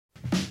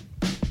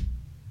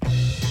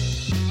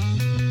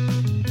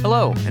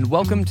Hello, and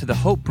welcome to the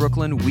Hope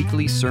Brooklyn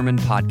Weekly Sermon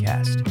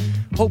Podcast.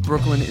 Hope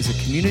Brooklyn is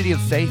a community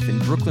of faith in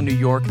Brooklyn, New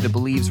York that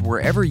believes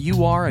wherever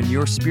you are in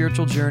your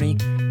spiritual journey,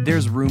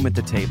 there's room at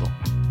the table.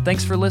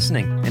 Thanks for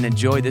listening, and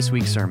enjoy this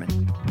week's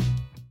sermon.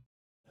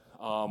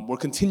 We're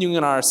continuing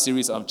in our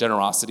series of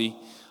generosity.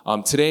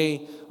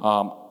 Today,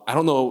 I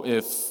don't know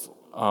if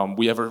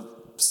we ever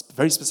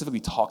very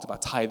specifically talked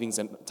about tithes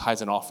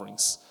and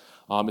offerings.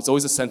 It's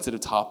always a sensitive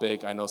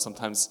topic. I know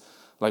sometimes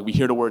we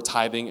hear the word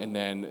tithing and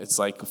then it's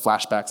like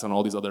flashbacks on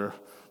all these other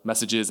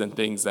messages and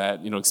things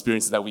that,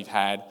 experiences that we've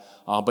had.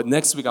 But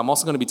next week, I'm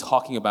also going to be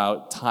talking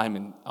about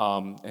time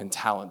and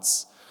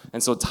talents.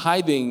 And so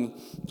tithing,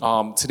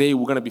 today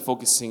we're going to be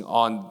focusing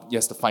on,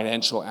 yes, the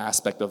financial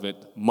aspect of it,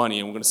 money,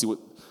 and we're going to see what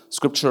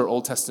Scripture,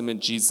 Old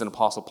Testament, Jesus and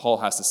Apostle Paul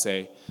has to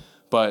say.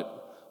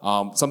 But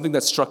something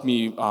that struck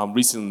me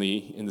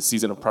recently in the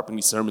season of prepping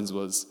these sermons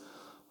was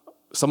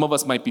some of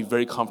us might be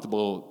very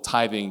comfortable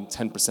tithing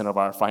 10% of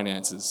our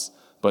finances,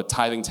 but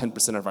tithing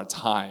 10% of our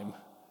time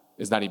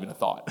is not even a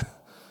thought.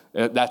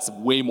 That's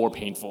way more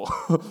painful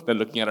than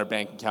looking at our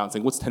bank account and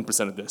saying, what's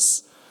 10% of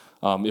this?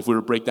 If we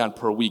were to break down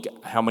per week,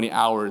 how many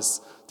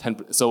hours?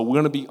 So we're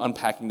going to be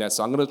unpacking that.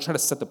 So I'm going to try to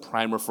set the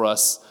primer for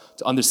us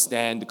to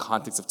understand the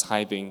context of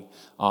tithing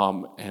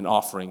and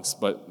offerings.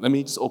 But let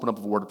me just open up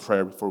a word of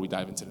prayer before we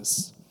dive into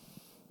this.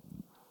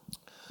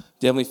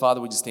 Dear Heavenly Father,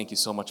 we just thank you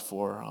so much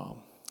for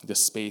this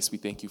space. We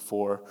thank you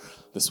for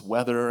this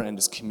weather and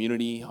this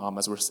community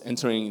as we're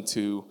entering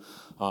into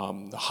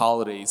the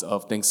holidays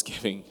of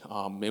Thanksgiving.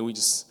 May we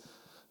just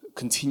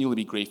continually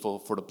be grateful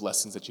for the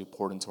blessings that you've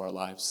poured into our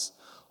lives,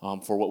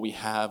 for what we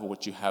have,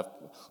 what you have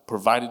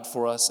provided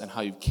for us, and how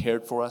you've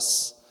cared for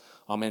us,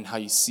 and how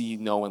you see,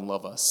 know, and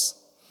love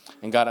us.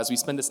 And God, as we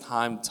spend this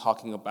time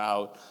talking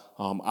about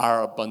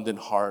our abundant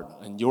heart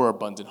and your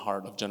abundant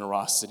heart of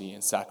generosity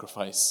and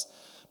sacrifice,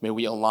 may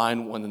we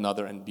align one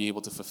another and be able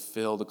to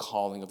fulfill the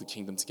calling of the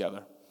kingdom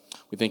together.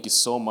 We thank you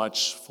so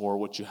much for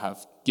what you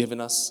have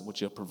given us,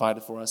 what you have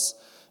provided for us,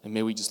 and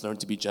may we just learn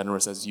to be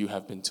generous as you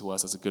have been to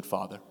us as a good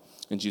Father.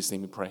 In Jesus'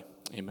 name we pray.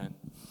 Amen.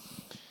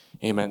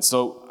 Amen.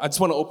 So I just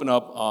want to open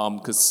up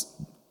because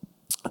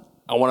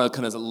I want to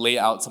kind of lay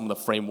out some of the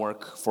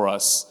framework for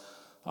us.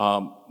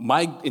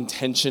 My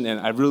intention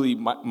and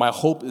my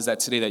hope is that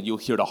today that you'll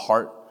hear the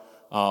heart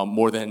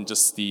more than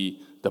just the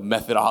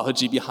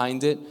methodology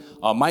behind it.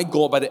 My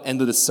goal by the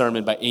end of the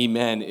sermon, by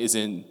amen,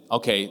 isn't,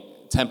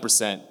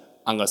 10%,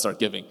 I'm going to start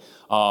giving.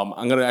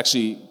 I'm going to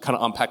actually kind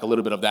of unpack a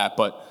little bit of that.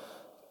 But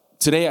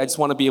today I just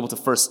want to be able to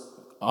first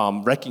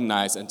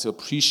recognize and to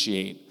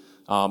appreciate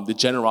the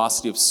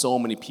generosity of so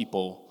many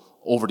people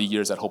over the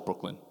years at Hope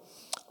Brooklyn.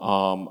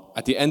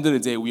 At the end of the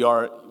day,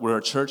 we're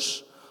a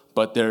church,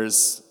 but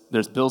there's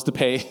bills to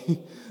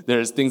pay.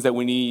 There's things that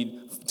we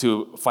need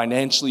to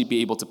financially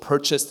be able to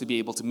purchase, to be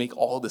able to make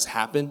all of this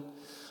happen.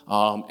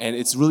 And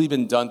it's really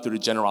been done through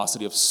the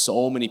generosity of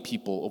so many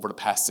people over the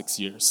past 6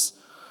 years.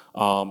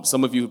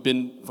 Some of you have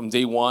been from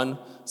day one,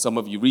 some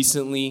of you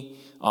recently,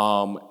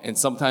 and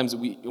sometimes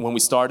when we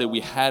started, we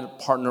had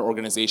partner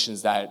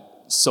organizations that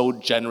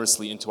sowed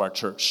generously into our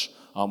church,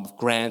 with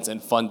grants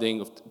and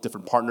funding of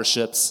different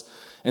partnerships.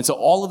 And so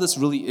all of this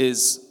really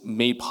is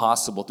made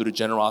possible through the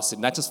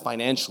generosity, not just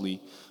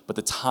financially, but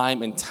the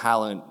time and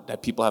talent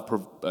that people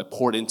have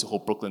poured into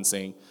Hope Brooklyn,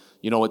 saying,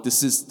 you know what,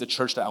 this is the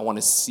church that I want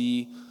to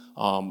see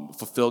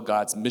fulfill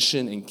God's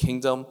mission and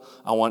kingdom.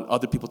 I want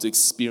other people to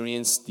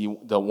experience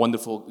the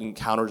wonderful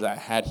encounters that I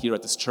had here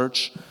at this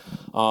church.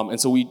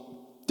 And so we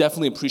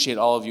definitely appreciate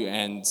all of you.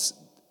 And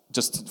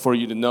just for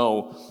you to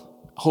know,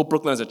 Hope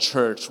Brooklyn as a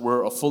church,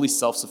 we're a fully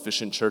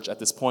self-sufficient church at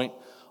this point.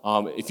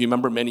 If you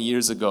remember many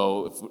years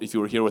ago, if you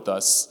were here with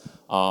us,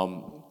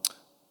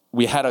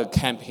 we had a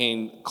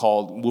campaign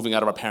called Moving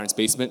Out of Our Parents'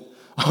 Basement,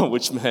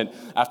 which meant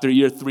after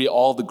year 3,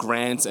 all the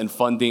grants and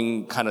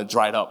funding kind of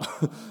dried up.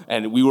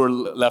 And we were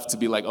left to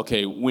be like,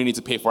 okay, we need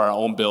to pay for our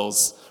own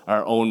bills,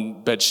 our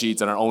own bed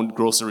sheets, and our own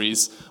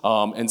groceries.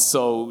 And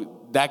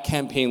so that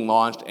campaign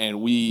launched,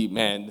 and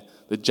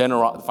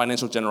the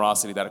financial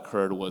generosity that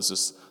occurred was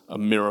just a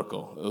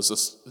miracle. It was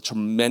just a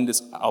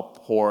tremendous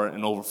outpour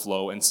and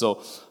overflow. And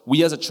so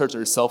we as a church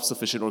are a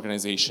self-sufficient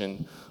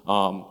organization,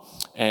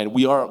 and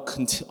we are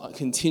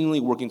continually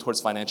working towards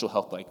financial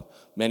health, like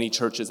many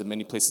churches and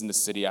many places in the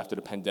city after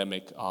the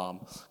pandemic, kind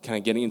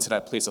of getting into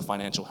that place of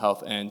financial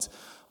health. And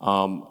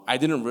I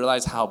didn't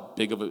realize how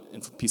big of a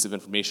piece of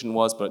information it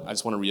was, but I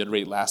just want to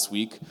reiterate last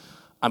week.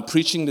 I'm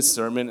preaching this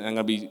sermon, and I'm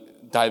going to be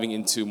diving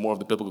into more of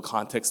the biblical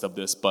context of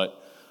this, but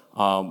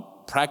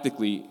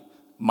practically,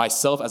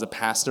 myself as a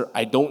pastor,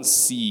 I don't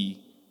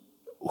see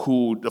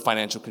who the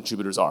financial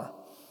contributors are.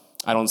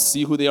 I don't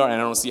see who they are, and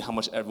I don't see how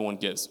much everyone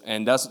gives.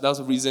 And that was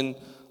a reason,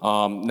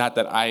 not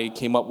that I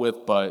came up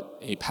with,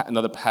 but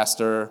another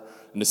pastor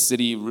in the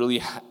city really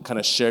kind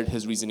of shared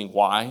his reasoning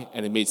why,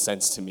 and it made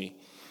sense to me.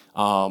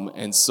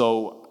 And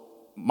so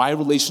my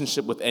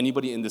relationship with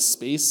anybody in this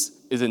space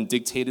isn't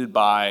dictated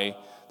by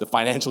the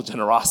financial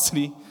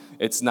generosity.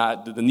 It's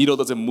not, the needle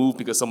doesn't move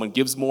because someone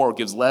gives more or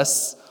gives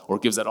less or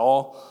gives at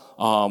all.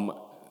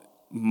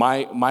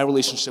 my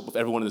relationship with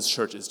everyone in this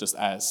church is just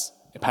as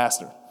a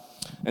pastor.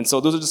 And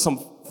so those are just some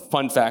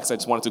fun facts I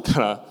just wanted to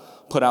kind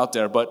of put out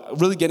there. But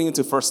really getting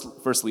into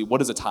firstly,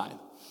 what is a tithe?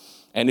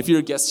 And if you're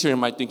a guest here, you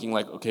might thinking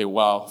like, okay,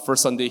 wow,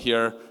 first Sunday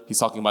here, he's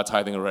talking about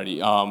tithing already.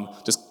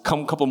 Just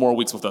come a couple more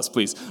weeks with us,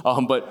 please.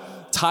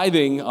 But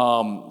tithing,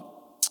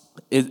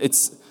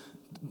 it's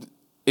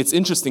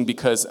interesting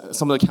because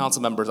some of the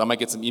council members, I might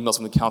get some emails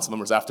from the council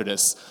members after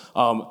this.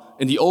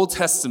 In the Old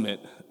Testament,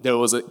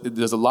 there's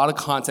a lot of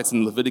context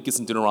in Leviticus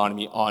and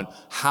Deuteronomy on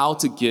how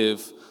to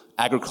give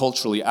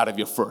agriculturally out of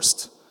your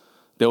first.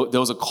 There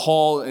was a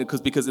call,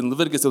 because in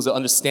Leviticus there was an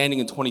understanding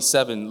in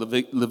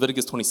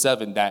Leviticus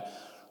 27, that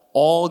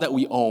all that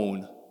we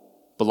own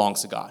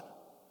belongs to God.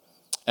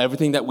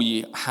 Everything that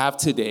we have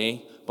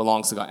today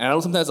belongs to God. And I know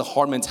sometimes it's a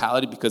hard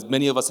mentality because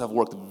many of us have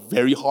worked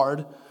very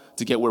hard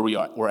to get where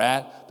we're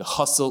at, the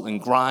hustle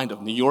and grind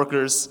of New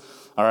Yorkers,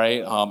 all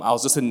right? I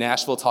was just in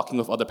Nashville talking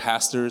with other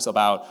pastors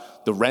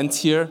about the rent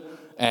here,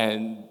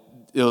 and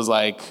it was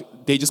like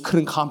they just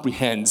couldn't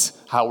comprehend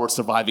how we're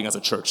surviving as a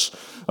church,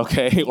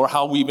 okay? Or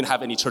how we even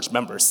have any church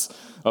members,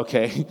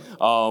 okay?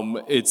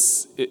 All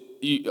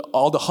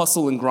the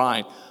hustle and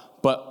grind.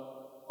 But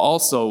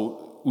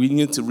also, we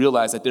need to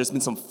realize that there's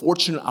been some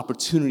fortunate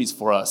opportunities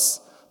for us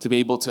to be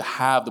able to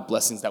have the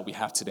blessings that we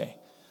have today.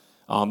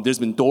 There's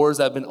been doors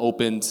that have been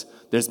opened.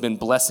 There's been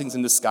blessings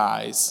in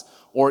disguise,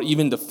 or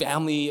even the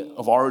family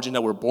of origin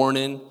that we're born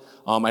in.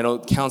 I know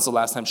council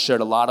last time shared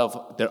a lot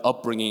of their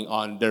upbringing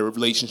on their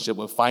relationship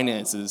with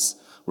finances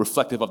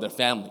reflective of their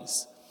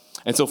families.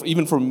 And so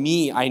even for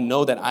me, I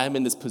know that I'm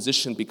in this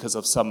position because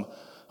of some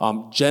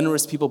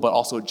generous people, but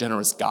also a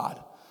generous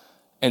God.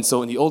 And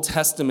so in the Old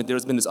Testament,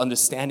 there's been this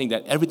understanding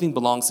that everything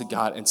belongs to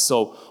God. And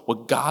so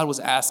what God was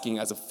asking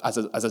as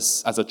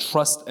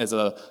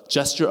a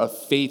gesture of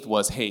faith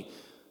was, hey,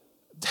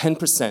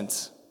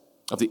 10%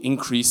 of the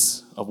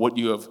increase of what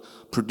you have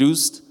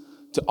produced,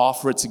 to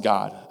offer it to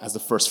God as the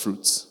first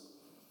fruits.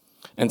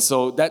 And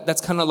so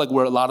that's kind of like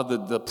where a lot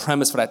of the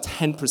premise for that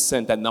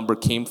 10%, that number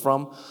came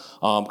from.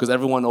 Because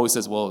everyone always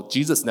says, well,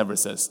 Jesus never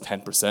says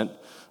 10%,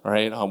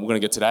 right? We're going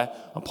to get to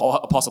that.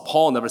 Apostle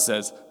Paul never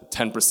says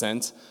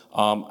 10%.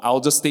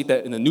 I'll just state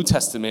that in the New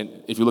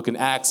Testament, if you look in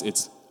Acts,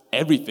 it's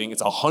everything.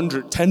 It's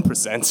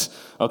 110%.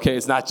 Okay,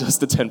 it's not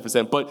just the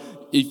 10%. But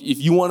if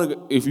you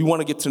want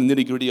to get to the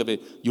nitty gritty of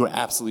it, you're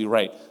absolutely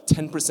right.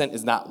 10%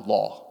 is not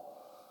law.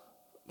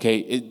 Okay,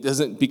 it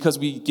doesn't, because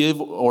we give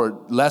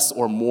or less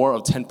or more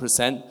of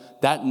 10%,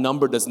 that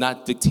number does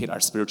not dictate our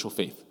spiritual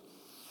faith.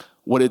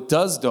 What it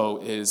does, though,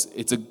 is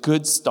it's a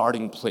good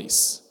starting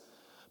place.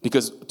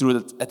 Because through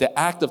the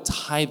act of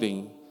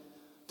tithing,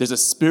 there's a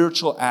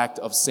spiritual act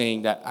of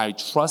saying that I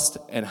trust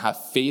and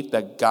have faith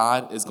that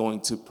God is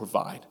going to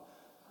provide.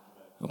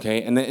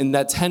 Okay, and then in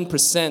that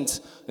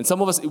 10%, and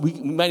some of us, we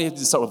might have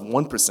to start with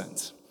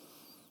 1%,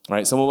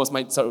 right? Some of us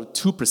might start with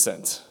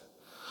 2%.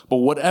 But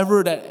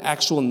whatever that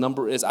actual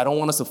number is, I don't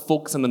want us to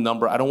focus on the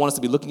number. I don't want us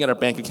to be looking at our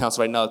bank accounts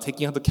right now,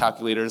 taking out the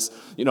calculators,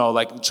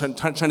 like trying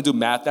to do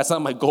math. That's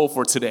not my goal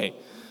for today.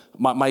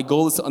 My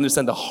goal is to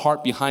understand the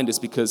heart behind this,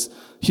 because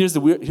here's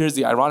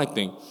the ironic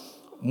thing.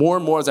 More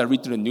and more as I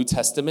read through the New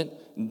Testament,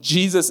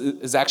 Jesus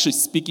is actually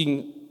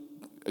speaking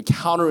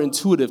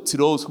counterintuitive to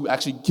those who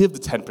actually give the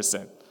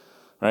 10%,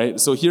 right?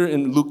 So here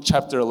in Luke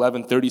chapter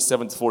 11,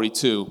 37 to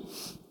 42,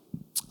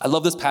 I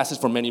love this passage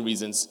for many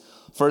reasons.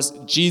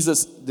 First,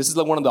 this is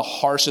like one of the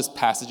harshest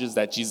passages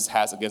that Jesus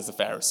has against the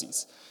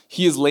Pharisees.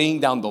 He is laying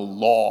down the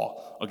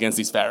law against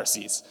these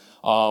Pharisees.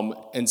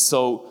 And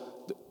so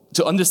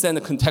to understand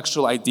the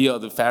contextual idea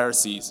of the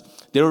Pharisees,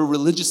 they were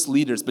religious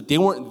leaders, but they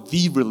weren't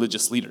the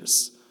religious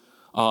leaders.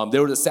 They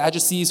were the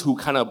Sadducees who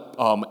kind of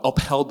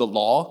upheld the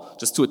law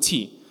just to a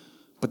T.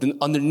 But then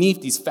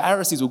underneath, these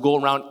Pharisees would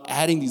go around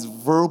adding these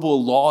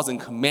verbal laws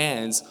and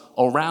commands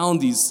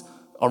around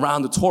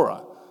the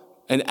Torah,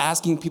 and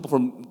asking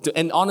people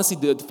and honestly,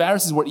 the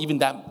Pharisees weren't even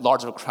that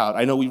large of a crowd.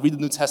 I know we read the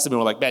New Testament,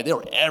 we're like, man, they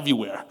were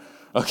everywhere,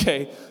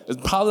 okay? There's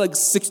probably like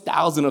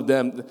 6,000 of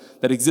them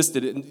that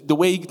existed. And the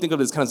way you can think of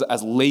it is kind of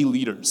as lay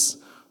leaders,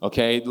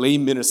 okay? Lay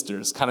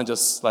ministers, kind of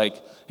just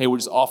like, hey, we're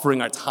just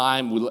offering our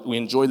time, we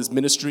enjoy this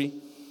ministry.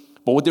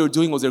 But what they were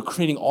doing was they were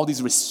creating all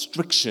these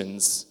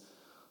restrictions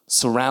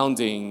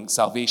surrounding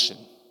salvation.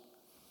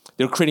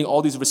 They were creating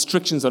all these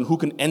restrictions on who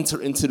can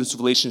enter into this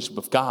relationship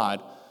with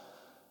God,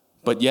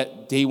 but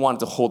yet they wanted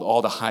to hold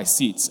all the high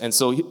seats. And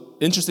so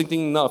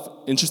interesting enough,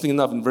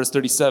 in verse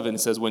 37, it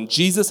says, when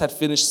Jesus had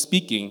finished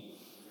speaking,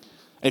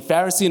 a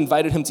Pharisee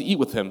invited him to eat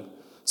with him.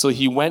 So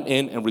he went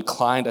in and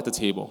reclined at the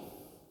table.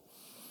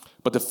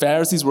 But the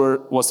Pharisees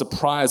were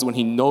surprised when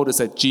he noticed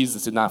that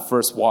Jesus did not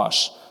first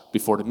wash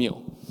before the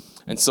meal.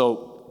 And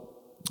so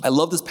I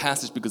love this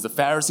passage because the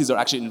Pharisees are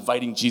actually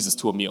inviting Jesus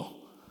to a meal.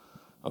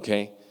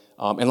 Okay?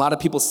 And a lot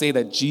of people say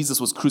that Jesus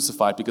was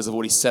crucified because of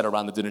what he said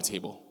around the dinner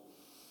table.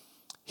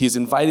 He's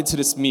invited to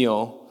this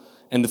meal,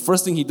 and the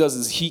first thing he does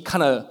is he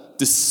kind of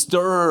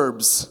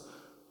disturbs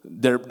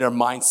their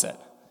mindset.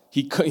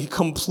 He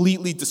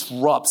completely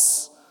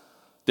disrupts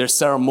their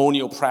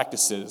ceremonial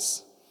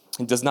practices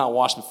and does not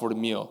wash before the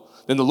meal.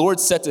 Then the Lord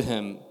said to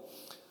him,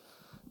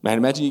 man,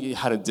 imagine you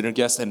had a dinner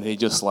guest and they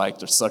just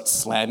start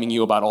slamming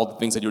you about all the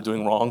things that you're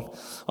doing wrong.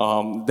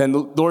 Then the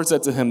Lord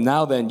said to him,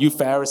 now then, you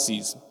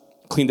Pharisees,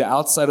 clean the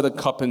outside of the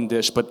cup and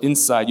dish, but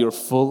inside you're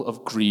full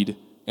of greed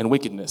and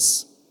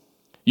wickedness.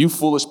 You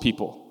foolish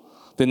people,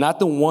 did not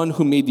the one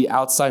who made the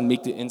outside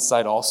make the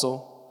inside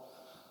also?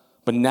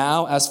 But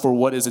now as for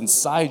what is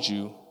inside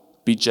you,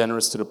 be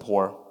generous to the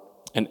poor,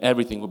 and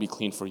everything will be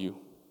clean for you.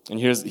 And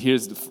here's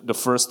the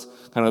first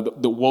kind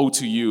of the woe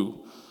to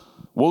you.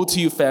 Woe to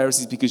you,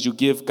 Pharisees, because you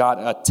give God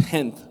a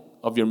tenth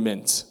of your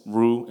mint,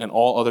 rue, and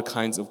all other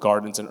kinds of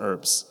gardens and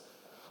herbs.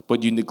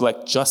 But you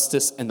neglect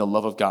justice and the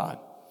love of God.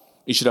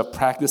 You should have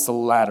practiced the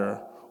latter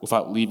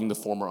without leaving the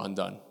former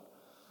undone.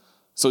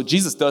 So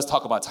Jesus does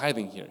talk about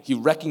tithing here. He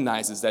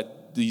recognizes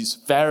that these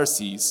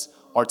Pharisees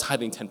are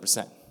tithing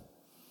 10%.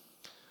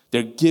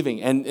 They're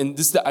giving. And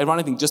this is the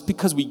ironic thing. Just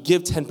because we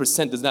give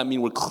 10% does not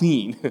mean we're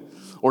clean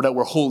or that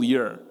we're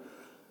holier.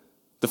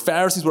 The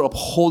Pharisees were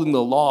upholding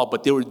the law,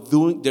 but they were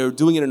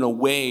doing it in a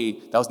way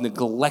that was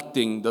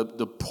neglecting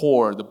the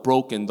poor, the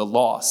broken, the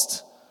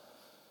lost.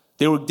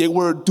 They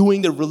were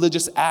doing the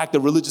religious act,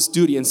 the religious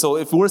duty. And so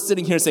if we're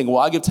sitting here saying, well,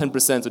 I give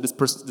 10%, so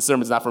this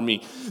sermon is not for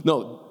me.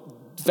 No,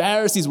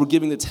 Pharisees were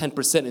giving the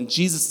 10%, and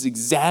Jesus is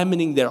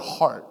examining their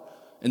heart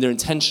and their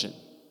intention.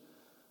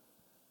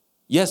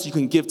 Yes, you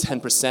can give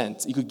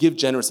 10%. You could give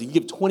generously. You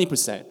can give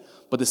 20%.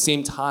 But at the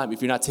same time,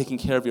 if you're not taking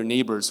care of your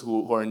neighbors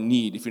who are in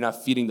need, if you're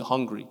not feeding the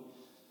hungry,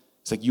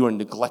 it's like you are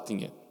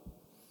neglecting it.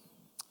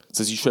 It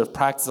says you should have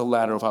practiced the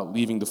latter without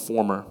leaving the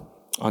former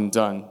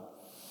undone.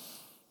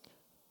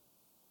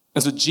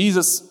 And so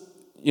Jesus,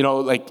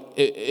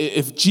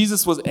 if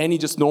Jesus was any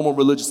just normal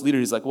religious leader,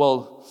 he's like,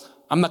 well,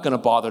 I'm not going to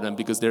bother them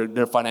because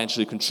they're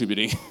financially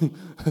contributing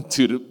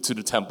to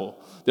the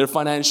temple.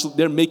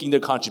 They're making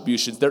their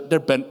contributions.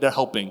 They're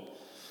helping.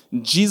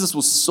 And Jesus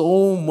was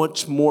so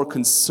much more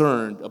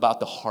concerned about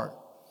the heart.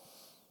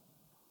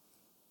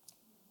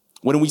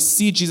 When we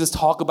see Jesus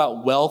talk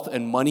about wealth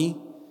and money,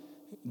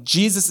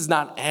 Jesus is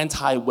not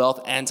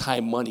anti-wealth,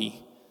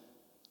 anti-money.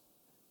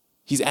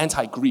 He's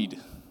anti-greed.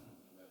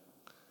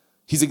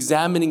 He's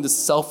examining the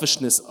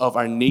selfishness of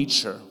our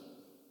nature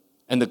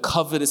and the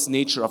covetous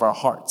nature of our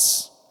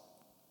hearts.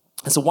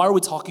 And so why are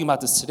we talking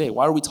about this today?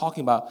 Why are we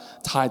talking about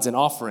tithes and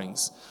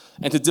offerings?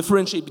 And to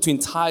differentiate between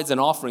tithes and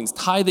offerings,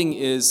 tithing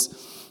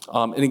is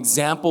an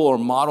example or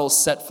model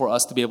set for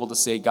us to be able to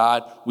say,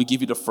 God, we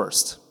give you the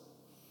first.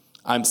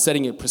 I'm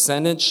setting a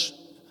percentage.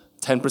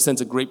 10%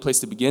 is a great place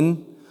to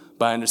begin,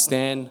 but I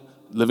understand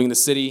living in the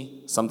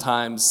city,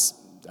 sometimes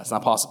that's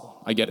not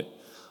possible. I get it.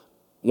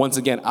 Once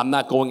again, I'm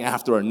not going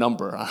after a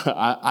number.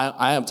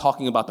 I am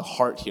talking about the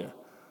heart here.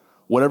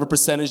 Whatever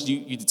percentage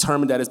you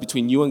determine that is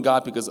between you and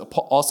God, because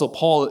also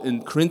Paul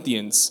in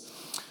Corinthians,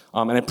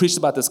 and I preached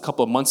about this a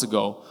couple of months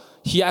ago,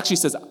 he actually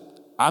says,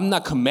 I'm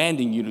not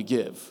commanding you to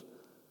give.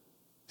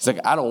 He's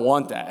like, I don't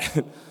want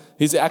that.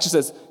 He actually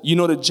says, you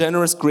know the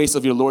generous grace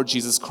of your Lord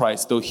Jesus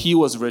Christ, though he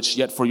was rich,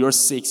 yet for your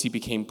sakes he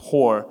became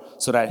poor,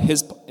 so that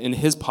in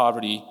his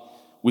poverty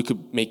we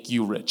could make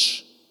you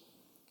rich.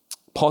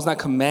 Paul's not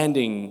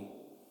commanding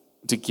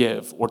to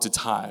give or to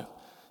tithe,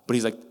 but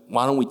he's like,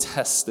 why don't we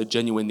test the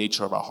genuine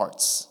nature of our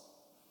hearts?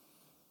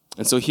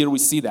 And so here we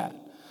see that.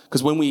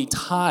 Because when we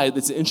tithe,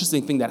 it's an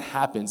interesting thing that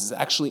happens.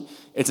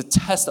 It's a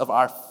test of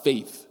our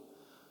faith.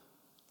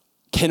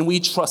 Can we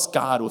trust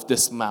God with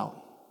this amount?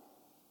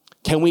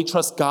 Can we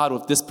trust God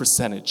with this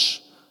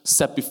percentage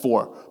set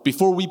before?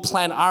 Before we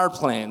plan our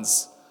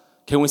plans,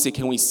 can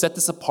we set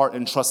this apart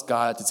and trust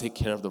God to take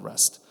care of the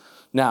rest?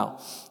 Now,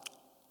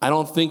 I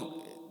don't think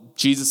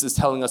Jesus is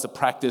telling us to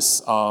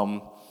practice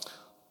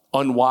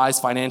unwise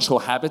financial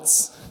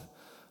habits.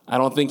 I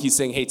don't think he's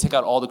saying, hey, take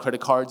out all the credit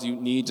cards you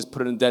need, just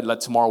put it in debt,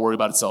 let tomorrow worry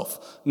about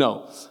itself.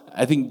 No,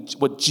 I think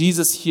what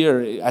Jesus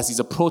here, as he's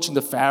approaching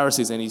the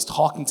Pharisees and he's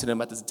talking to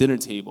them at this dinner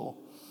table,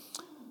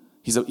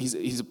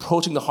 he's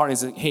approaching the heart and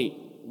he's saying, hey,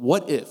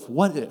 what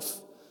if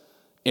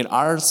in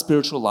our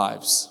spiritual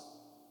lives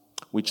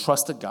we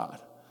trusted God,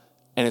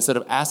 and instead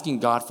of asking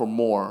God for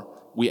more,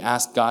 we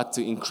ask God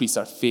to increase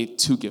our faith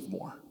to give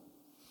more?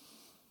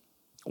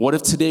 What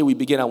if today we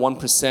begin at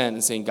 1%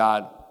 and saying,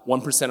 God,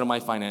 1% of my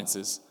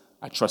finances,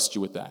 I trust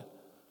you with that.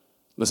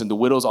 Listen, the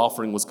widow's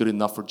offering was good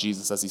enough for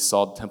Jesus as he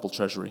saw the temple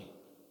treasury.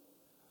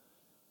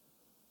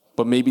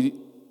 But maybe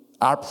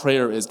our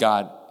prayer is,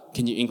 God,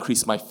 can you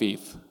increase my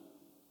faith?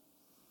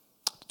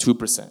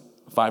 2%,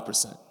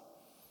 5%.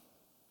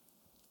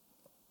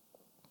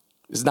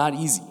 It's not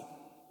easy.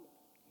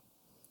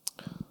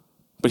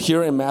 But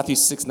here in Matthew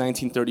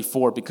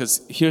 6:19-34,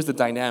 because here's the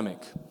dynamic.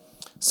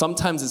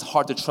 Sometimes it's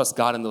hard to trust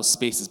God in those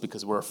spaces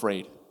because we're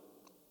afraid.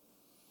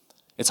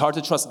 It's hard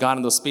to trust God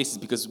in those spaces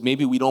because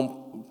maybe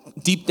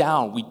deep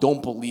down, we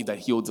don't believe that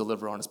he will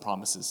deliver on his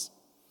promises.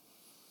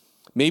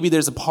 Maybe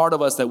there's a part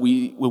of us that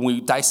when we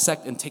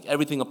dissect and take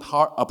everything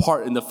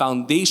apart in the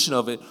foundation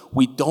of it,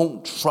 we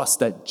don't trust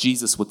that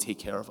Jesus will take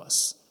care of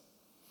us.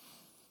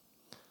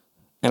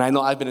 And I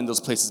know I've been in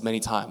those places many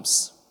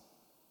times.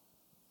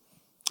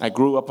 I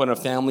grew up in a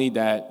family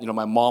that,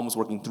 my mom was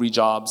working 3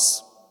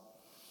 jobs.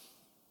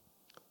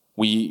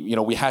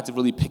 We had to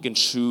really pick and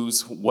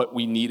choose what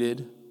we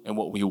needed and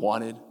what we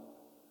wanted.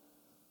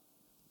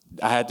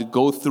 I had to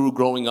go through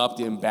growing up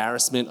the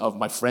embarrassment of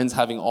my friends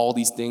having all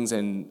these things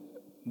and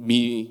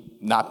me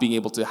not being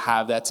able to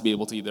have that, to be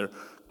able to either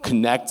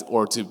connect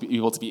or to be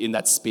able to be in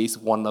that space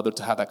with one another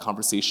to have that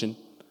conversation.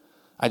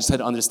 I just had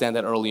to understand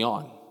that early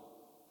on.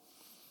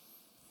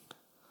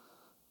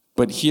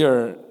 But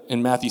here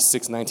in Matthew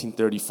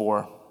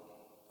 6:19-34,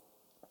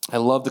 I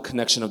love the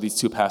connection of these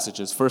two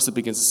passages. First, it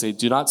begins to say,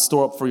 "Do not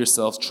store up for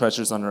yourselves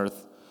treasures on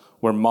earth,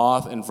 where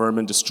moth and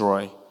vermin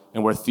destroy,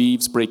 and where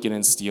thieves break in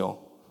and steal.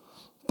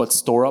 But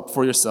store up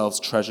for yourselves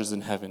treasures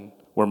in heaven,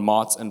 where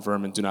moths and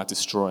vermin do not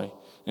destroy,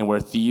 and where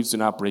thieves do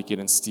not break in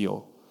and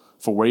steal.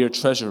 For where your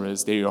treasure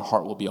is, there your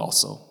heart will be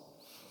also."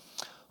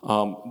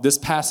 This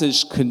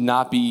passage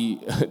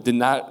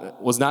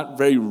was not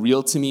very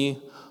real to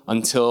me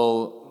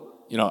until,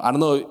 I don't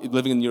know,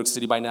 living in New York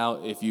City by now,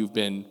 if you've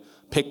been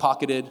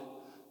pickpocketed,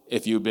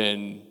 if you've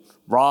been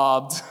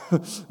robbed,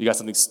 you got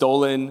something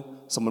stolen,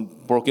 someone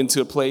broke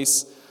into a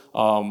place.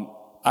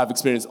 I've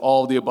experienced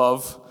all of the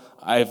above.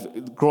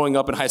 Growing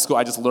up in high school,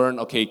 I just learned,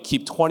 okay,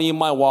 keep 20 in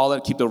my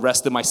wallet, keep the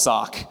rest in my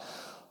sock,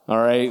 all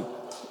right?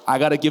 I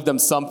got to give them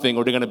something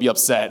or they're going to be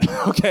upset,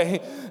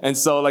 okay? And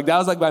so that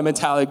was my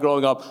mentality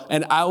growing up.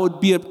 And I would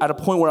be at a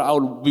point where I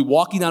would be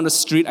walking down the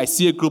street, I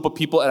see a group of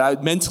people, and I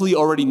mentally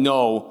already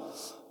know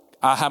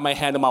I have my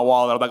hand in my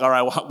wallet. I'm like, all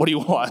right, what do you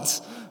want,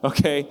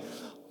 okay?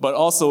 But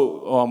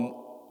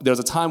also, there was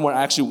a time where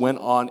I actually went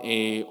on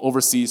a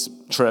overseas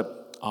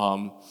trip,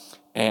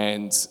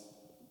 and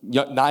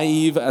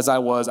naive as I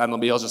was, I don't know,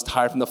 maybe I was just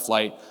tired from the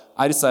flight,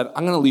 I decided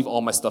I'm going to leave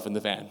all my stuff in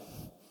the van.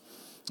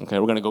 Okay,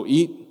 we're going to go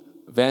eat,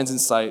 van's in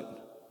sight,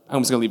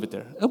 I'm just going to leave it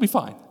there. It'll be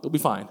fine.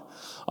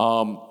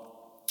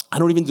 I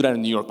don't even do that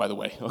in New York, by the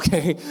way,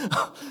 okay?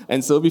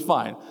 And so it'll be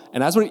fine.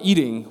 And as we're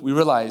eating, we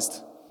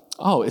realized,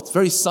 oh, it's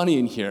very sunny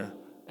in here.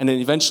 And then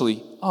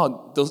eventually,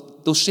 oh,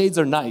 those shades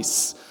are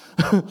nice.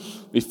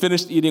 We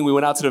finished eating, we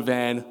went out to the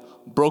van,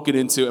 broke it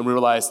into, and we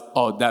realized,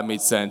 oh, that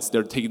made sense.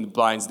 They're taking the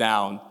blinds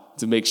down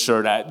to make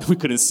sure that we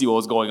couldn't see what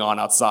was going on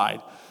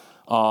outside.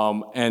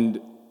 And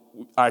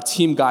our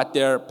team got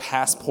there,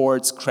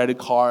 passports, credit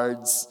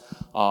cards,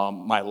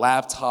 my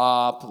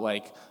laptop,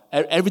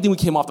 everything we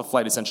came off the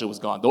flight essentially was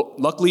gone.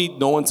 Luckily,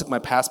 no one took my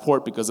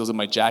passport because it was in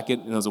my jacket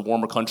and it was a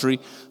warmer country,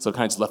 so I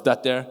kind of just left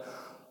that there.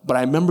 But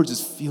I remember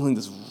just feeling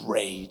this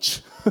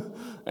rage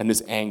and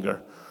this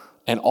anger.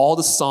 And all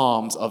the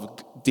Psalms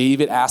of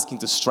David asking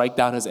to strike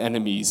down his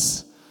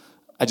enemies,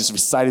 I just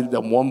recited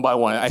them one by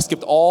one. I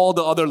skipped all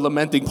the other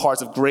lamenting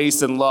parts of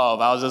grace and love.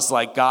 I was just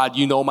like, God,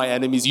 you know my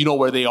enemies, you know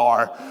where they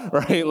are,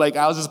 right?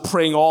 I was just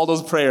praying all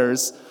those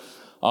prayers.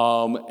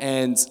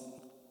 And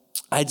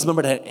I just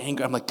remember that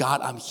anger. I'm like,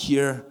 God, I'm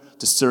here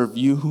to serve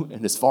you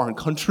in this foreign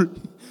country.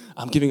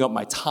 I'm giving up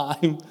my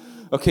time.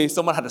 Okay,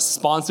 someone had to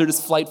sponsor this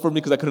flight for me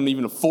because I couldn't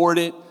even afford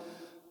it.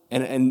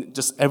 And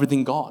just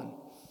everything gone.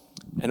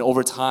 And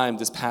over time,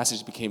 this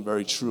passage became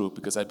very true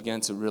because I began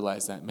to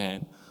realize that,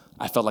 man,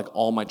 I felt like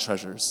all my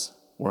treasures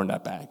were in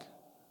that bag.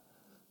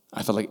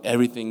 I felt like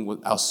everything,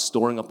 I was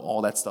storing up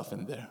all that stuff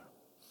in there.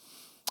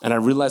 And I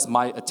realized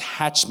my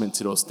attachment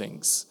to those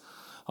things.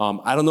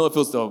 I don't know if it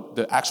was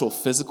the actual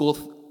physical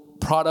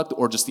product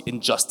or just the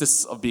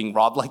injustice of being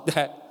robbed like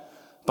that,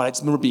 but I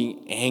just remember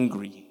being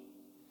angry.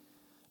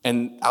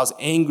 And I was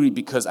angry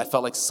because I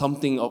felt like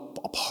something,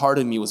 a part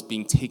of me was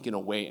being taken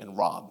away and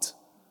robbed.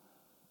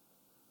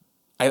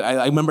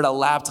 I remember that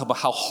laptop,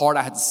 how hard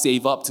I had to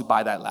save up to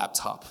buy that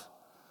laptop.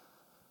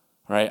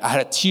 Right? I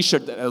had a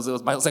t-shirt that was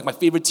like my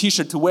favorite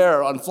t-shirt to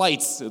wear on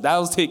flights. That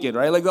was taken,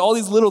 right? All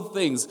these little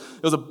things.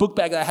 It was a book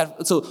bag that I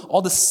had. So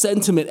all the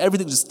sentiment,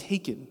 everything was just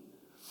taken.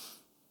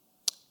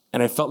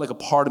 And I felt like a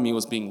part of me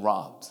was being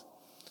robbed.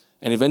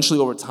 And eventually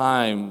over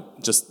time,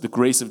 just the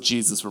grace of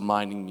Jesus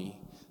reminding me,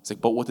 it's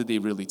like, but what did they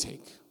really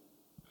take?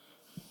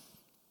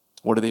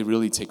 What did they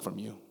really take from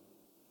you?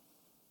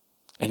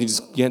 And he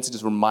just began to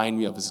just remind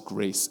me of his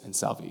grace and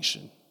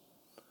salvation.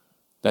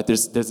 That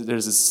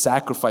there's a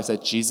sacrifice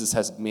that Jesus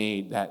has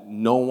made that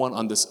no one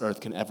on this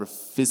earth can ever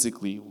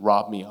physically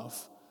rob me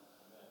of.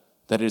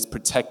 That it is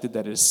protected,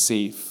 that it is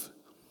safe.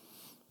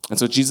 And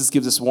so Jesus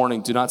gives this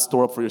warning, do not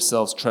store up for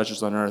yourselves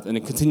treasures on earth. And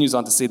it continues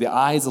on to say, the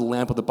eye is the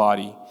lamp of the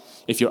body.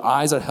 If your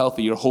eyes are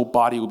healthy, your whole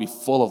body will be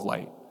full of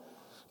light.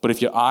 But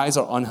if your eyes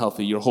are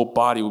unhealthy, your whole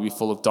body will be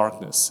full of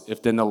darkness.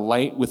 If then the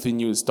light within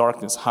you is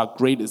darkness, how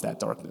great is that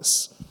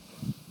darkness?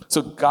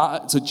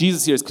 So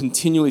Jesus here is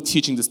continually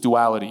teaching this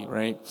duality,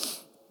 right?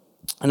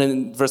 And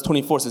then verse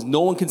 24 says,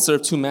 no one can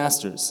serve two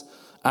masters.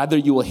 Either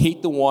you will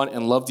hate the one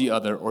and love the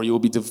other, or you will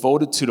be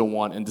devoted to the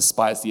one and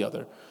despise the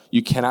other.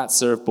 You cannot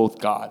serve both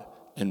God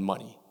and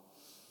money.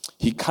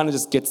 He kind of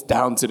just gets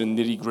down to the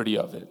nitty-gritty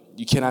of it.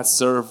 You cannot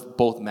serve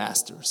both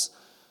masters.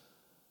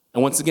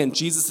 And once again,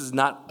 Jesus is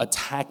not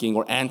attacking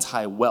or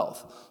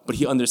anti-wealth, but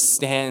he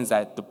understands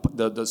that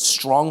the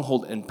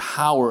stronghold and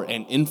power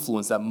and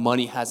influence that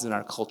money has in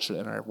our culture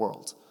and our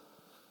world.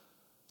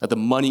 That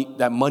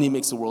money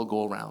makes the world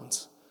go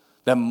around.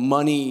 That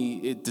money,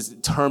 it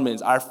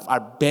determines our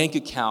bank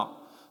account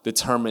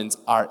determines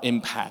our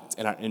impact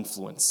and our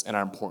influence and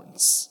our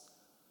importance.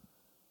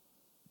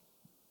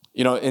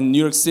 You know, in New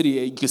York City,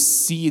 you can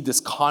see this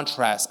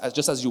contrast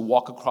just as you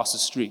walk across the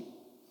street.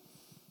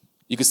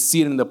 You can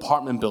see it in the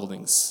apartment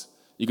buildings.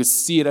 You can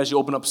see it as you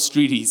open up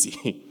Street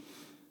Easy.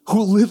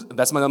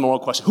 That's my number one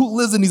question. Who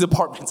lives in these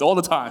apartments all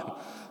the time?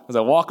 As I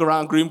walk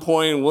around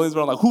Greenpoint,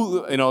 Williamsburg,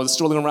 I'm like,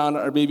 strolling around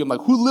our baby, I'm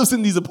like, who lives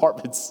in these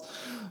apartments,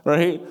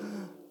 right?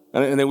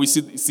 And then we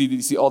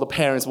see all the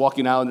parents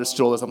walking out in their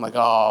strollers. I'm like,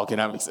 oh, okay,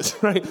 that makes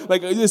sense, right?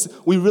 Like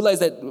we realize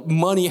that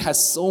money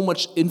has so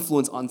much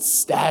influence on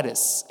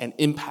status and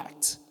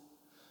impact.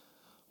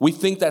 We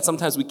think that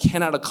sometimes we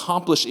cannot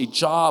accomplish a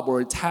job or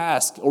a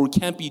task, or we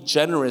can't be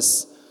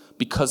generous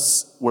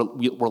because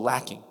we're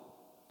lacking.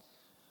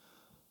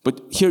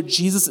 But here,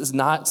 Jesus is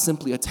not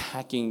simply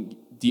attacking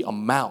the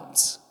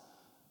amount.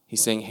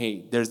 He's saying,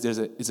 hey, there's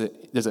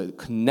a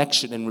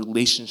connection and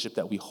relationship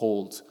that we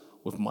hold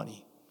with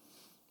money.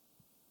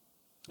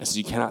 And so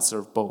you cannot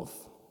serve both.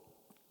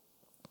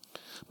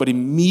 But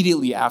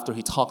immediately after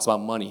he talks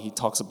about money, he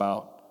talks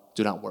about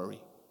do not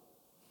worry.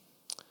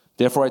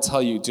 Therefore I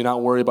tell you, do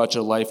not worry about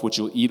your life, what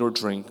you'll eat or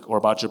drink, or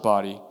about your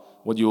body,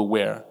 what you will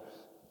wear.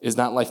 Is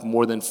not life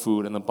more than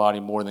food, and the body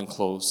more than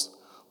clothes?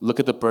 Look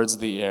at the birds of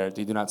the air.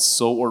 They do not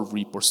sow or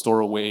reap or store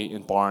away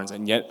in barns,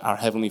 and yet our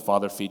heavenly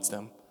Father feeds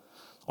them.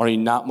 Are you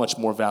not much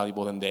more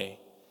valuable than they?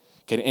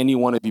 Can any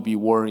one of you be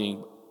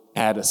worrying,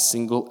 add a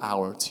single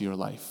hour to your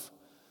life?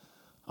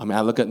 I mean,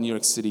 I look at New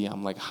York City,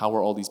 I'm like, how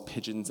are all these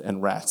pigeons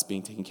and rats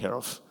being taken care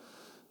of?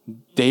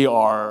 They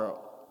are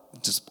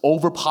just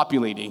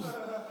overpopulating,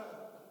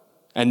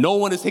 and no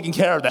one is taking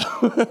care of them.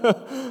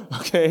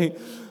 Okay?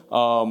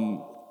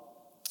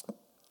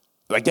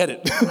 I get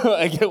it.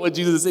 I get what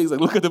Jesus is saying. He's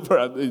like, look at the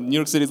bird. In New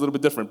York City is a little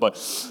bit different, but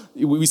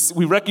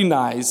we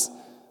recognize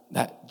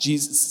that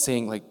Jesus is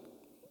saying, like,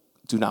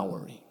 do not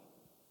worry.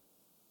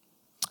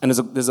 And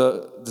there's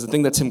a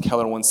thing that Tim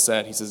Keller once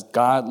said. He says,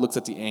 God looks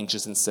at the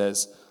anxious and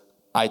says,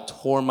 I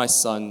tore my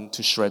son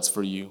to shreds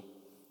for you,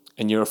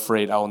 and you're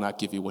afraid I will not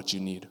give you what you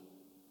need.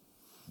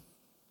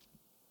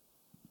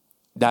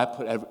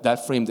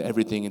 That framed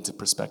everything into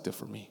perspective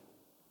for me.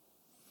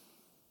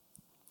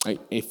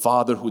 A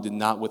father who did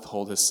not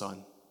withhold his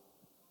son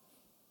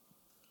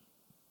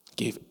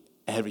gave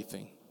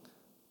everything,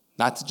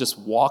 not to just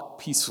walk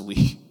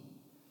peacefully,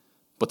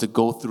 but to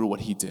go through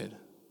what he did.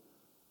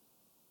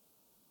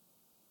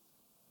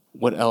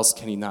 What else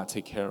can he not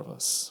take care of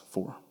us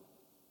for?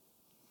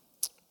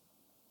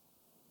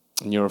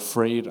 And you're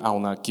afraid I will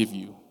not give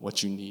you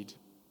what you need.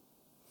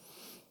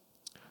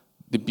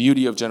 The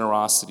beauty of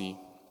generosity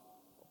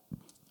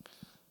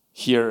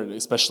here,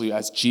 especially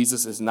as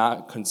Jesus is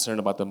not concerned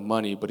about the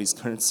money, but he's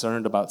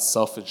concerned about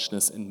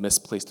selfishness and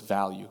misplaced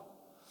value.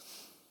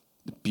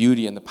 The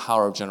beauty and the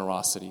power of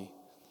generosity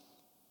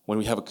when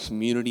we have a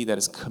community that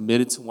is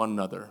committed to one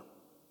another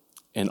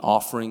in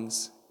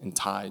offerings and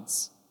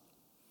tithes,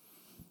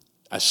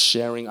 as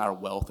sharing our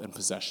wealth and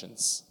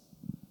possessions.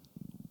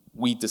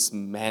 We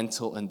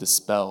dismantle and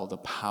dispel the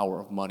power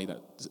of money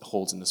that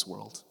holds in this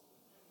world.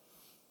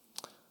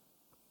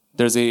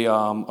 There's a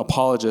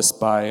apologist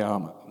by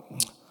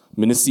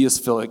Menicius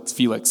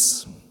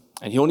Felix,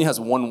 and he only has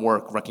one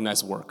work,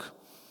 recognized work.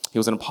 He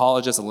was an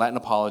apologist, a Latin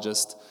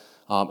apologist,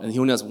 and he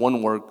only has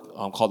one work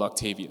called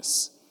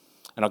Octavius.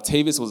 And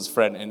Octavius was his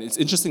friend, and it's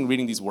interesting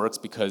reading these works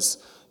because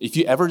if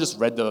you ever just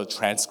read the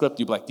transcript,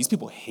 you'd be like, these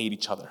people hate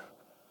each other.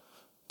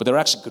 But they're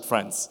actually good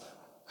friends.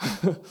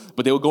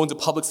 But they would go into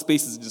public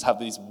spaces and just have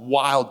these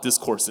wild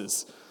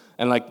discourses.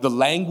 And like the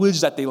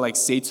language that they like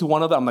say to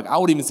one another, I'm like, I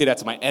would even say that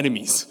to my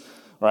enemies,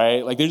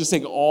 right? Like they're just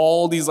saying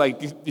all these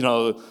like,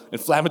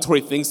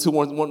 inflammatory things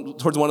towards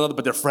one another,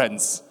 but they're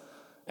friends.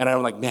 And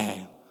I'm like,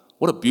 man,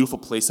 what a beautiful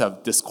place to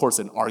have discourse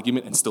and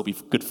argument and still be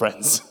good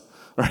friends,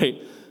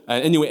 right?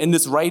 Anyway, in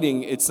this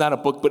writing, it's not a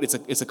book, but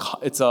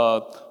it's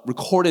a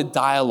recorded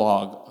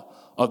dialogue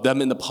of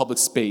them in the public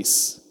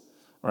space,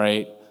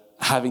 right?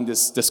 Having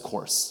this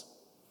discourse.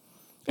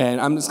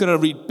 And I'm just going to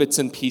read bits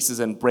and pieces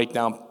and break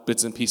down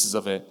bits and pieces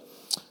of it.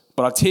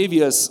 But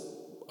Octavius,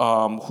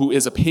 who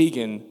is a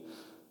pagan,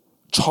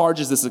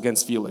 charges this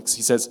against Felix.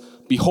 He says,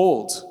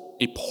 behold,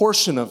 a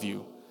portion of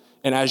you,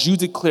 and as you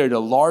declared, a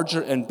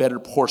larger and better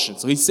portion.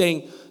 So he's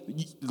saying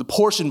the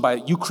portion by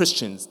you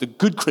Christians, the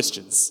good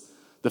Christians,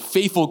 the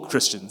faithful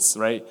Christians,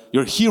 right?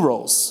 Your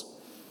heroes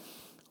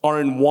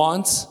are in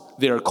want,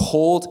 they are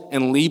cold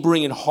and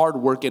laboring in hard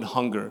work and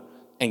hunger,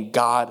 and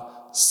God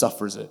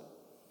suffers it.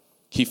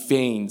 He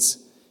feigns.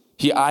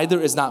 He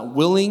either is not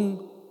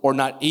willing or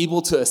not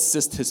able to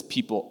assist his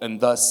people, and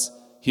thus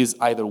he is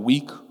either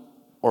weak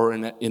or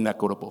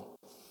inequitable.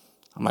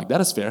 I'm like,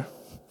 that is fair.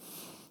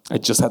 I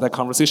just had that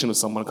conversation with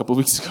someone a couple of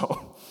weeks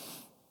ago.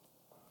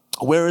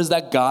 Where is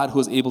that God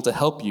who is able to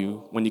help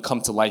you when you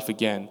come to life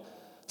again,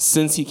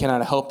 since he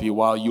cannot help you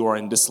while you are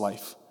in this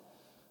life?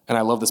 And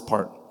I love this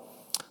part.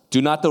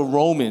 Do not the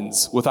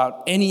Romans,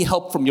 without any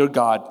help from your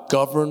God,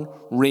 govern,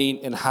 reign,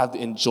 and have the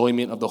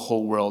enjoyment of the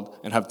whole world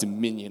and have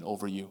dominion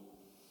over you?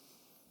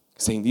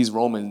 Saying these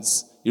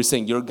Romans, You're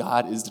saying your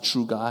God is the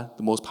true God,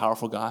 the most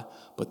powerful God,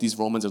 but these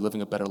Romans are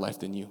living a better life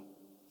than you.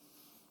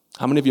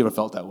 How many of you ever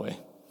felt that way?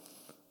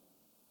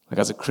 Like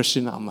as a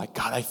Christian, I'm like,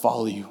 God, I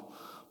follow you.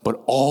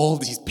 But all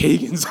these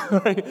pagans,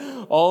 right?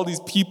 All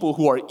these people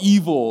who are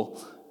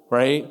evil,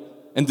 right?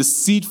 And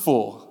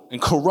deceitful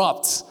and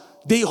corrupt,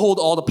 they hold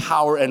all the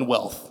power and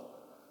wealth.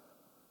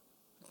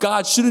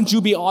 God, shouldn't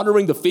you be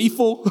honoring the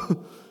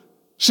faithful?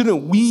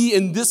 Shouldn't we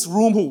in this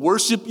room who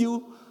worship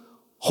you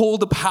hold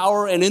the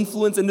power and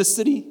influence in this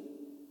city?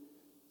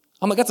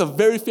 I'm like, that's a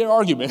very fair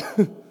argument.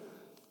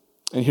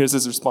 And here's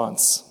his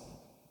response.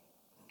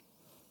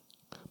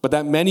 But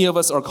that many of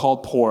us are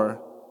called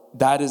poor,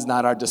 that is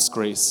not our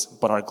disgrace,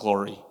 but our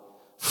glory.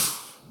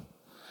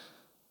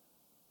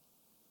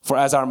 For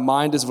as our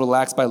mind is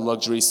relaxed by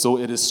luxury, so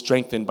it is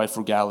strengthened by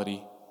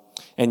frugality.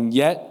 And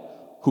yet,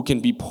 who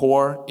can be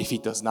poor if he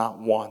does not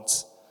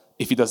want,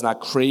 if he does not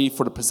crave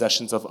for the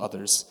possessions of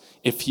others,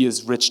 if he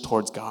is rich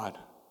towards God?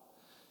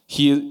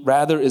 He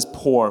rather is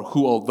poor,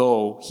 who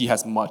although he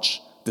has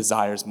much,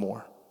 desires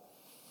more.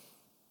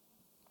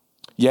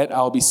 Yet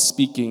I will be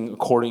speaking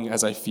according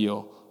as I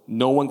feel.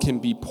 No one can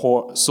be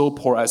poor, so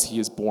poor as he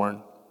is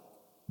born.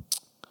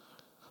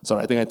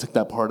 Sorry, I think I took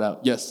that part out.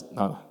 Yes,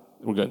 no,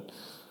 we're good.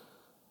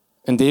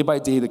 And day by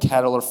day the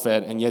cattle are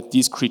fed, and yet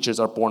these creatures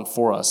are born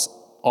for us,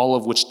 all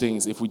of which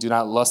things, if we do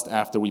not lust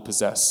after, we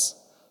possess.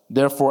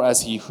 Therefore,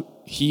 as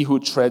he who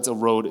treads a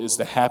road is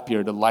the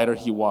happier, the lighter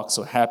he walks,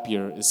 so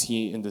happier is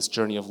he in this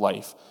journey of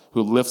life,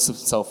 who lifts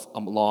himself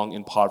along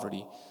in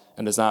poverty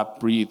and does not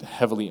breathe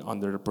heavily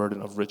under the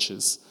burden of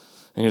riches.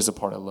 And here's the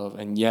part I love.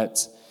 And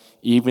yet,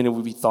 even if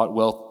we thought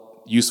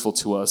wealth useful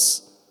to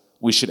us,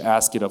 we should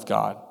ask it of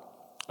God.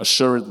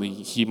 Assuredly,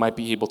 he might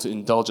be able to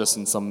indulge us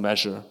in some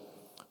measure,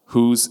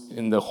 who's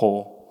in the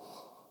whole.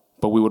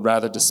 But we would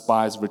rather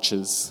despise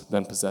riches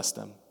than possess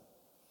them.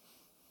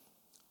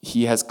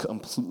 He has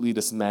completely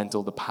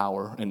dismantled the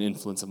power and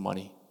influence of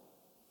money.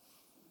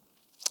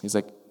 He's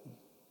like,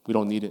 we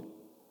don't need it.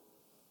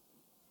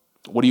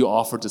 What do you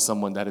offer to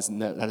someone that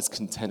is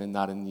content and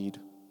not in need?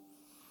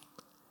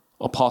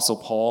 Apostle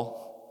Paul,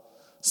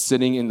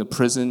 sitting in the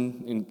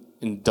prison,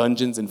 in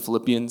dungeons in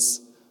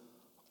Philippians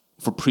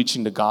for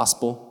preaching the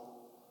gospel,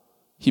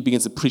 he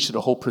begins to preach to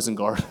the whole prison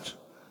guard,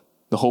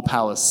 the whole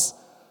palace.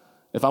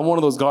 If I'm one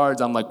of those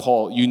guards, I'm like,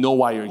 Paul, you know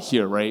why you're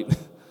here, right?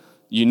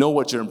 You know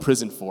what you're in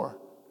prison for.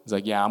 He's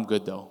like, yeah, I'm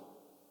good though.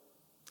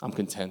 I'm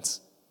content.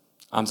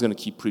 I'm just going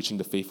to keep preaching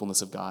the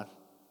faithfulness of God.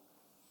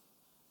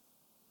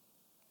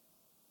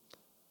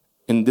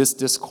 In this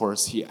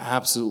discourse, he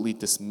absolutely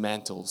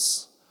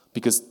dismantles,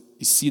 because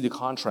you see the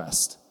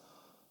contrast.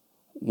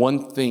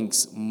 One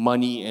thinks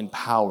money and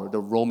power, the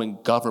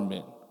Roman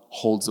government,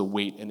 holds a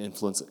weight and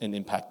influence and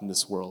impact in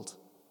this world.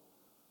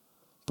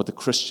 But the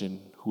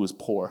Christian who is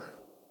poor,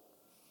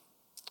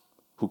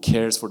 who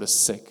cares for the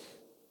sick,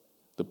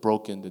 the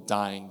broken, the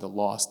dying, the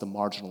lost, the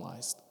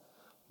marginalized,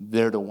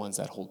 they're the ones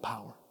that hold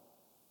power.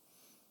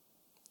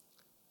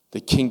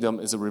 The kingdom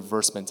is a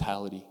reverse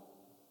mentality.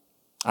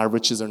 Our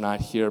riches are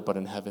not here, but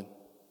in heaven.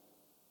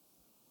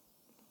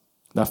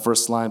 That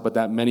first line, but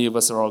that many of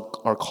us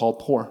are called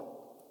poor.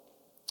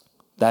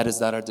 That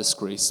is not our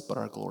disgrace, but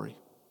our glory.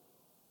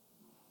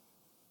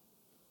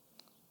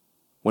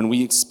 When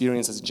we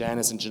experience, as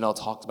Janice and Janelle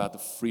talked about, the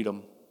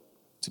freedom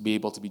to be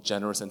able to be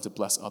generous and to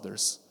bless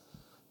others,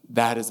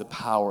 that is the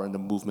power and the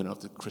movement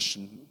of the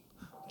Christian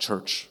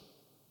church.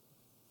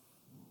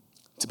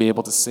 To be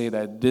able to say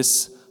that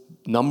this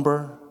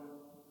number,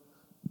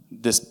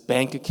 this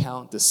bank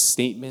account, this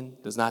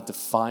statement does not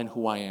define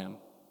who I am.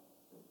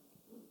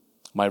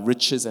 My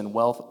riches and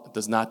wealth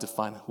does not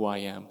define who I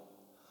am.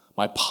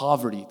 My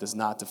poverty does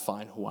not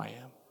define who I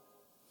am.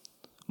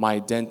 My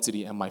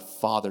identity and my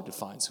Father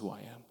defines who I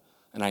am.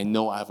 And I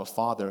know I have a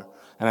Father.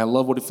 And I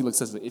love what Felix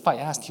says. If I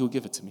ask, he will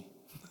give it to me.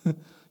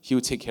 He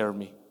would take care of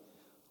me.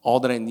 All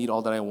that I need,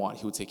 all that I want,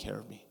 he would take care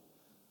of me.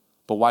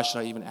 But why should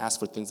I even ask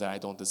for things that I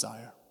don't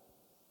desire?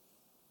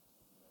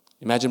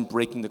 Imagine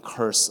breaking the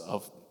curse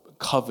of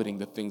coveting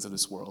the things of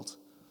this world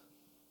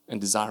and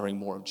desiring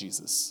more of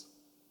Jesus.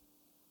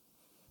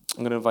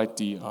 I'm going to invite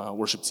the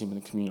worship team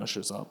and the communion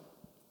ushers up.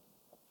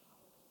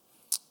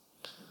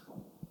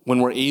 When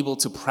we're able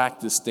to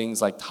practice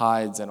things like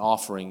tithes and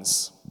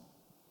offerings,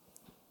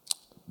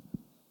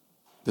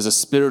 there's a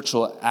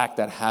spiritual act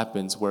that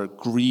happens where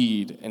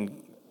greed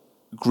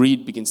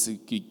begins to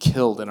be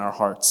killed in our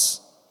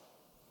hearts.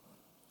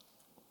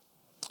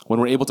 When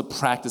we're able to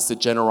practice the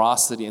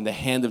generosity and the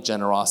hand of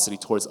generosity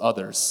towards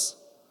others,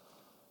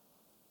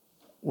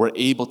 we're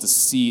able to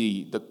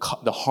see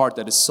the heart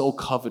that is so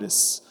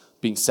covetous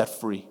being set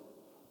free.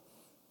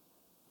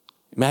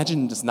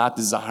 Imagine just not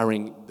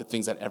desiring the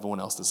things that everyone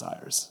else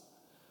desires.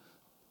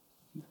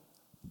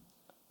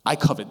 I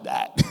covet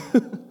that.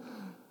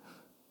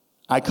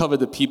 I covet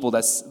the people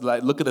that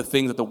look at the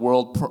things that the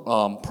world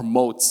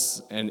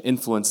promotes and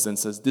influences and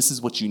says, this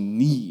is what you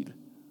need.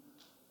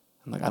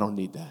 I'm like, I don't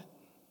need that.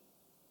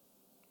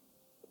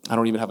 I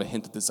don't even have a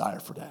hint of desire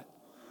for that.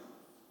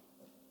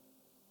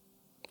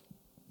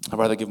 I'd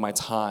rather give my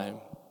time,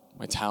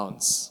 my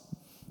talents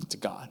to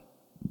God.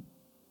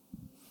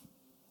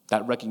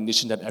 that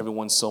recognition that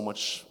everyone's so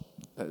much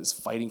that is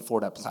fighting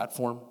for that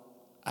platform,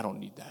 I don't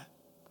need that.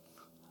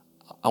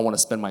 I want to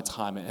spend my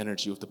time and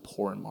energy with the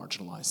poor and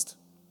marginalized.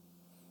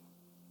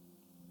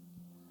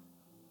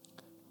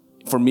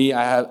 For me,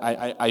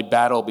 I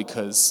battle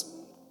because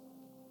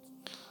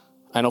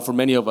I know for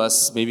many of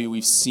us, maybe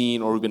we've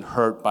seen or we've been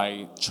hurt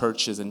by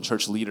churches and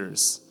church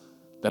leaders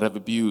that have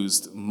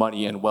abused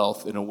money and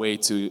wealth in a way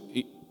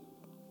to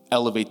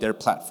elevate their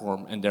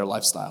platform and their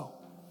lifestyle.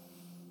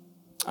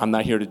 I'm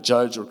not here to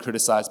judge or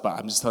criticize, but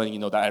I'm just telling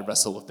you that I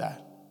wrestle with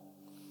that.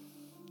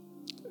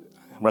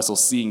 I wrestle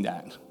seeing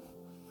that.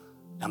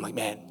 And I'm like,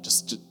 man,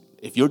 just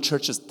if your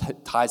church just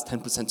tithes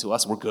 10% to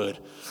us, we're good.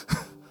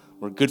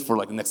 We're good for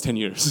like the next 10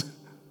 years.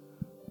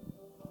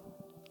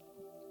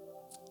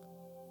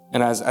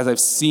 And as I've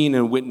seen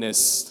and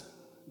witnessed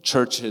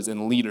churches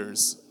and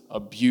leaders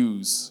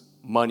abuse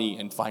money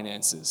and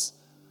finances,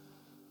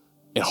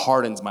 it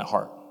hardens my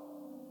heart.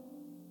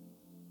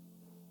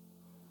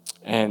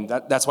 And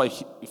that's why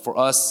for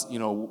us,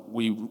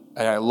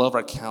 I love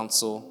our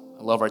council,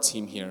 I love our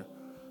team here,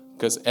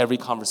 because every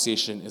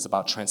conversation is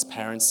about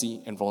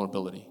transparency and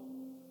vulnerability.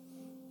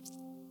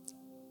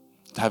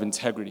 To have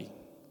integrity.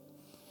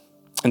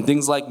 And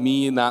things like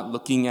me not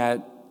looking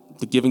at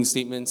the giving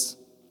statements,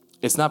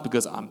 it's not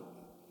because I'm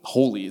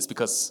holy, it's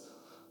because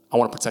I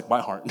want to protect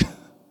my heart.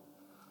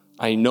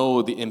 I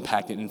know the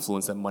impact and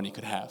influence that money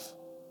could have.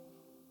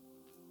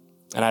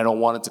 And I don't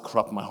want it to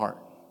corrupt my heart.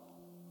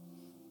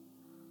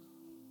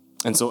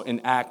 And so in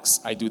Acts,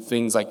 I do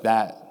things like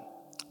that,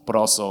 but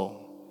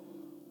also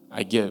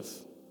I give.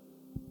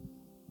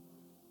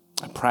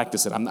 I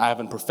practice it. I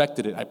haven't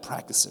perfected it, I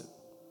practice it.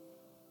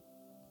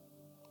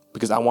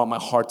 Because I want my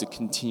heart to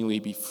continually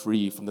be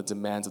free from the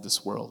demands of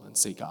this world and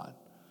say, God,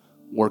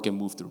 work and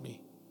move through me.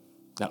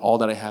 That all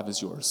that I have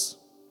is yours.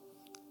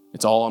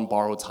 It's all on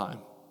borrowed time.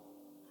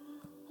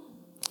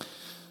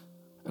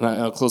 And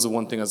I'll close with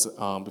one thing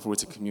before we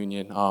take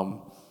communion.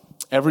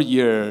 Every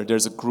year,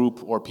 there's a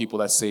group or people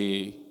that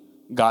say,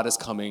 God is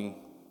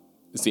coming,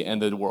 it's the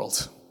end of the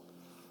world.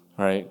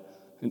 All right?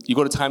 You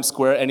go to Times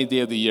Square any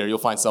day of the year, you'll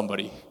find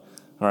somebody.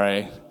 All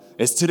right?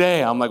 It's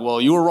today. I'm like, well,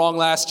 you were wrong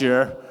last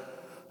year.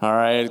 All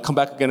right? Come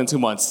back again in 2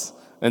 months.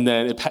 And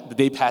then the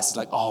day passes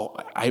like, oh,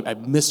 I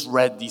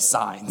misread these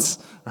signs.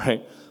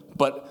 Right?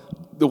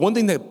 But the one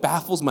thing that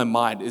baffles my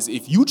mind is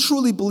if you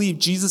truly believe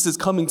Jesus is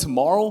coming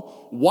tomorrow,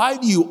 why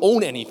do you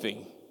own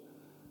anything?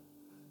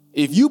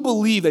 If you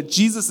believe that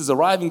Jesus is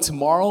arriving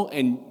tomorrow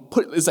and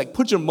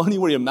put your money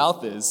where your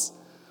mouth is,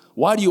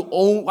 why do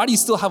you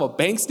still have a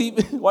bank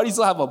statement? Why do you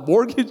still have a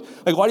mortgage?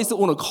 Why do you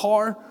still own a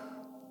car?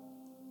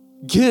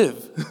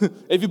 Give.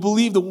 If you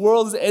believe the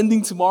world is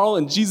ending tomorrow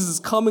and Jesus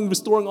is coming,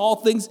 restoring all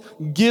things,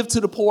 give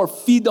to the poor,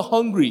 feed the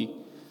hungry.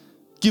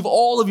 Give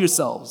all of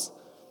yourselves.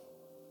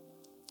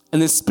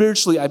 And then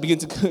spiritually, I begin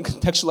to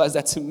contextualize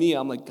that to me.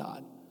 I'm like,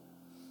 God,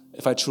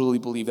 if I truly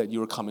believe that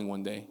you are coming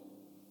one day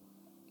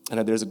and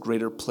that there's a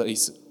greater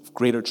place,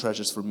 greater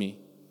treasures for me,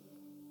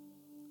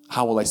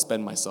 how will I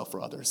spend myself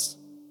for others?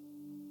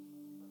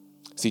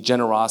 See,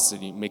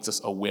 generosity makes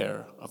us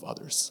aware of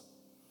others.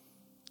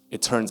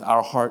 It turns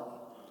our heart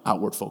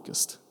outward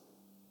focused.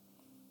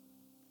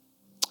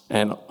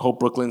 And Hope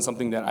Brooklyn,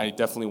 something that I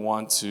definitely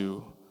want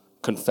to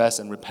confess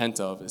and repent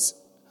of is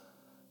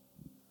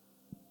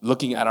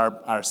looking at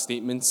our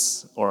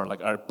statements or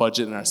like our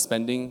budget and our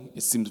spending,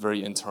 it seems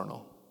very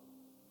internal.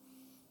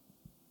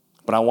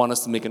 But I want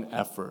us to make an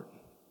effort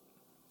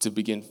to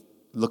begin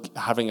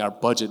having our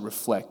budget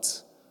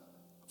reflect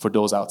for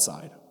those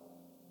outside.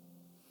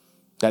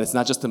 That it's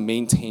not just to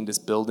maintain this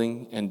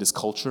building and this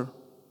culture,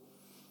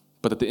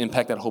 but that the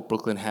impact that Hope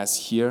Brooklyn has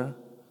here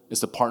is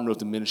to partner with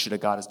the ministry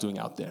that God is doing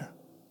out there.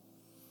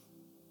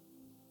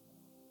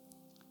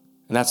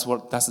 And that's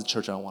the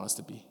church I want us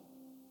to be.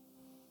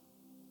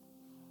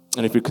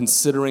 And if you're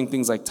considering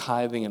things like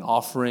tithing and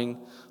offering,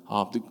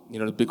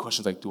 the big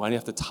question is like, do I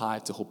have to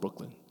tithe to Hope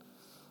Brooklyn?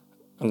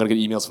 I'm going to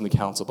get emails from the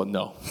council, but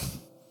no.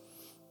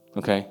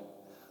 Okay?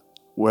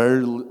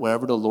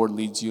 Wherever the Lord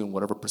leads you in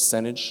whatever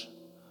percentage.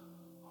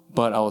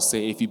 But I will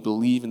say, if you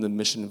believe in the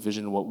mission and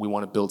vision of what we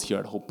want to build here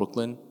at Hope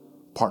Brooklyn,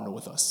 partner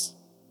with us.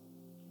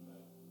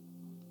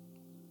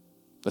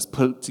 Let's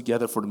put it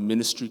together for the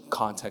ministry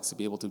context to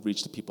be able to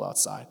reach the people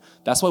outside.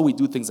 That's why we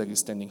do things like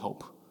extending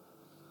hope.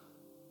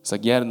 It's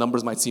like, yeah, the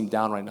numbers might seem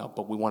down right now,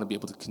 but we want to be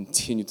able to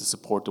continue to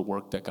support the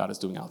work that God is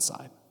doing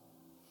outside.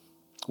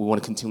 We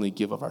want to continually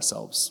give of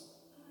ourselves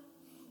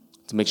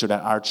to make sure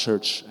that our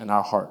church and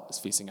our heart is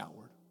facing outward.